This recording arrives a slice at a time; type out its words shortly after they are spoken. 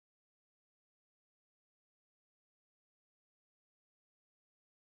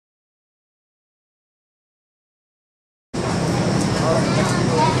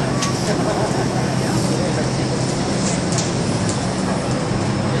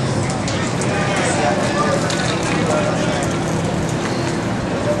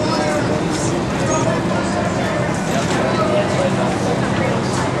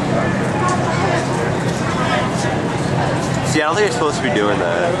think you're supposed to be doing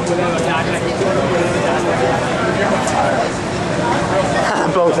that.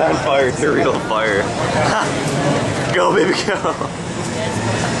 Both on fire, it's a real fire. Go, baby, go.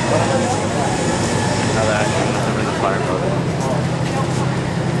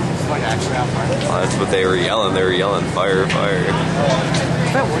 Oh, that's what they were yelling. They were yelling, fire, fire.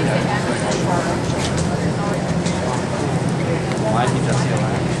 Why did he just yell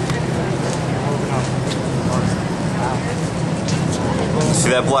that? See,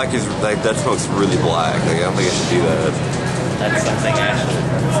 that black is like that smoke's really black. Like, I don't think I should do that. That's something I should.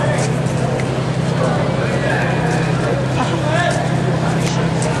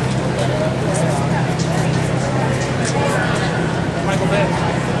 Michael Bay.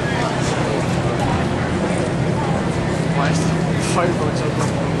 Why is the fireboats open?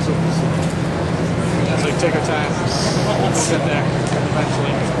 It's like take our time. Let's sit there.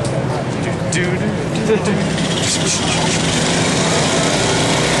 Eventually. Dude.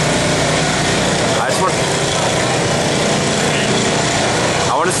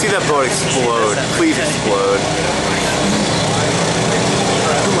 I want to see that boat explode. Please explode.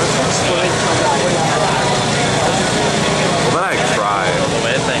 Well, then I'd try.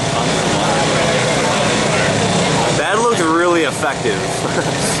 That looked really effective.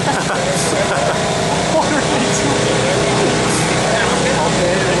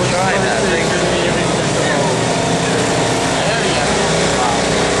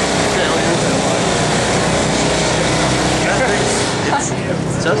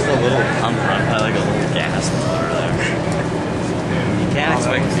 It's just a little pump run by like a little gas motor there. You can't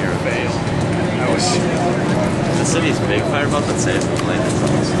expect to hear a fail. The city's big fireboat that saves the plane.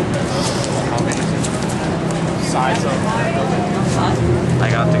 How big is it? Size of the building? I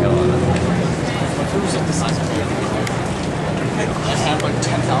got to go on it. But it was like the size of the building. It had like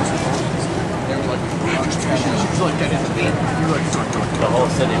 10,000 buildings. They were like, we just like dead in the beat. You were like, the whole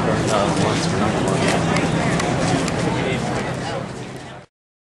city burned down once.